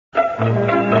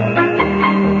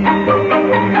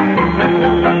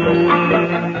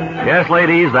Yes,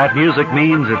 ladies, that music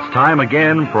means it's time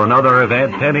again for another of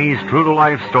Aunt Penny's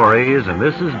true-to-life stories, and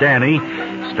this is Danny,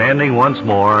 standing once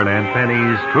more in Aunt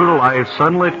Penny's true-to-life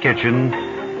sunlit kitchen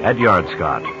at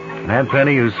Yardscott. And Aunt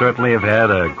Penny, you certainly have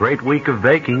had a great week of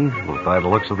baking, by the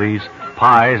looks of these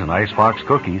pies and icebox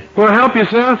cookies. Well, help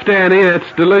yourself, Danny. That's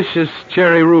delicious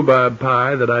cherry rhubarb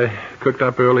pie that I cooked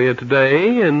up earlier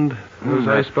today, and those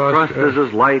icebox... crust is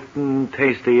as light and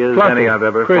tasty as fluffy, any I've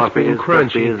ever... crispy and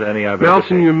crunchy. As any I've melts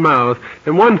ever in your mouth.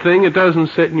 And one thing, it doesn't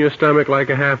sit in your stomach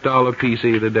like a $50 piece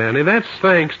either, Danny. That's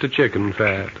thanks to chicken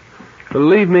fat.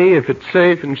 Believe me, if it's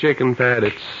safe in chicken fat,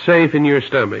 it's safe in your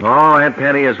stomach. Oh, Aunt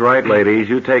Penny is right, ladies.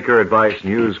 You take her advice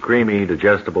and use creamy,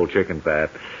 digestible chicken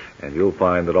fat, and you'll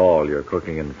find that all your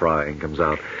cooking and frying comes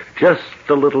out just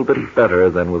a little bit better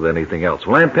than with anything else.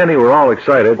 Well, Aunt Penny, we're all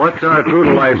excited. What's our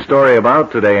true-to-life story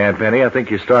about today, Aunt Penny? I think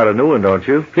you start a new one, don't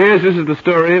you? Yes, this is the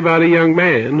story about a young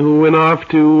man who went off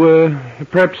to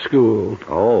prep school.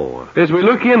 Oh. As we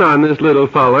look in on this little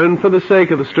fella, and for the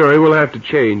sake of the story, we'll have to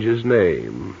change his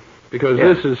name. Because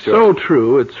this is so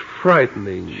true, it's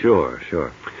frightening. Sure.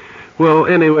 Well,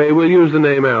 anyway, we'll use the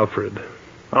name Alfred.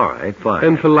 All right, fine.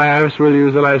 And for laughs, we'll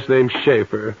use the last name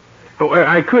Schaffer. Oh,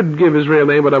 I could give his real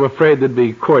name, but I'm afraid there'd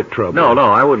be court trouble. No,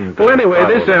 I wouldn't. Well, anyway,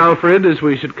 this Alfred, as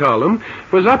we should call him,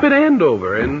 was up at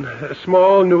Andover, in a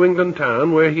small New England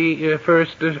town where he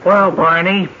first... Well,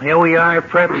 Barney, here we are at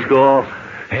prep school.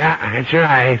 Yeah, that's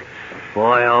right.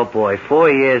 Boy, oh boy,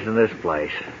 4 years in this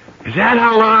place. Is that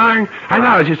how long? I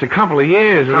thought it was just a couple of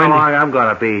years. How long I'm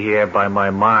going to be here by my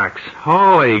marks.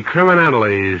 Holy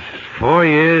criminalities. 4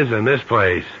 years in this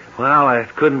place. Well,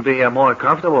 it couldn't be a more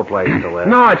comfortable place to live.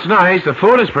 No, it's nice. The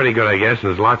food is pretty good, I guess.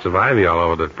 There's lots of ivy all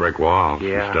over the brick walls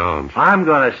and stones. I'm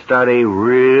going to study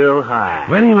real hard.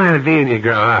 When do you want to be when you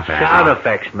grow up, Al? Sound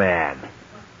effects man.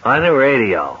 On the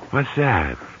radio. What's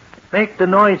that? Make the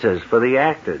noises for the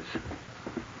actors.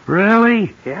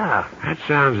 Really? Yeah. That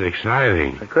sounds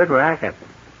exciting. A good racket.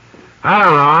 I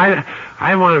don't know.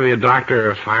 I want to be a doctor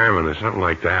or a fireman or something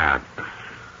like that.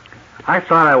 I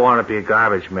thought I wanted to be a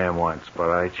garbage man once, but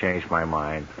I changed my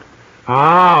mind.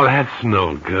 Oh, that's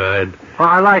no good. Well,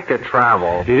 I like to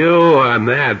travel. You and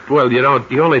that. Well, you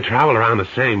only travel around the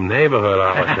same neighborhood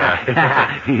all the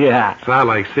time. Yeah. It's not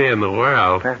like seeing the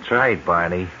world. That's right,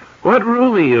 Barney. What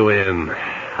room are you in?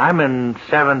 I'm in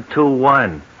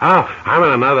 721. Oh, I'm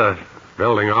in another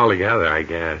building altogether, I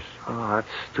guess. Oh, that's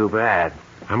too bad.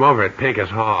 I'm over at Pincus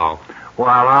Hall. Well,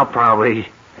 I'll probably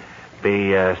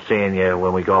be seeing you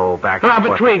when we go back.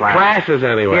 Between classes,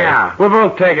 anyway. Yeah. We're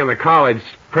both taking the college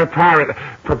preparatory.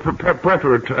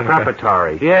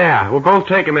 Yeah, we're both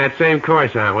taking that same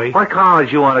course, aren't we? What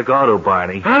college you want to go to,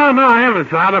 Barney? I don't know. I haven't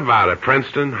thought about it.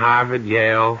 Princeton, Harvard,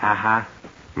 Yale. Uh-huh.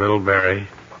 Middlebury,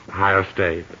 Ohio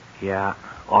State. Yeah,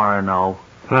 Orono.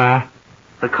 Huh?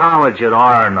 The college at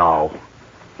Orono.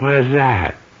 Where's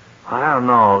that? I don't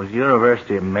know.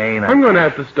 University of Maine. I'm going to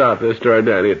have to stop this story,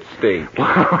 Danny. It stinks.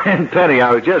 Well, Aunt Penny,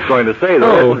 I was just going to say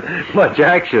there isn't much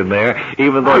action there,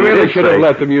 even though I really should have say...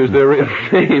 let them use their real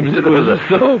names. It was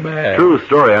so bad. True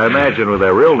story. I imagine with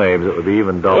their real names it would be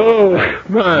even duller. Oh,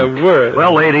 my word.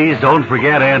 Well, ladies, don't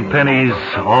forget Aunt Penny's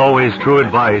always true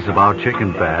advice about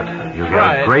chicken fat. You'll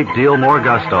get a great deal more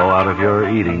gusto out of your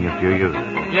eating if you use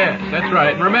it. Yes, that's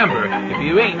right. And remember, if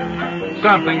you eat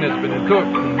something that's been cooked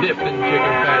and dipped in chicken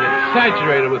fat, it's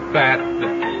saturated with fat,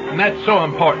 and that's so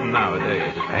important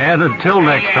nowadays. And until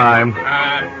next time...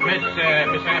 Miss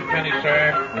Aunt Penny,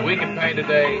 sir, the week of pay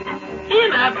today,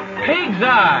 in a pig's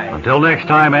eye. Until next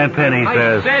time, Aunt Penny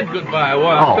says... I said goodbye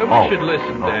once, so we should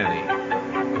listen, Danny.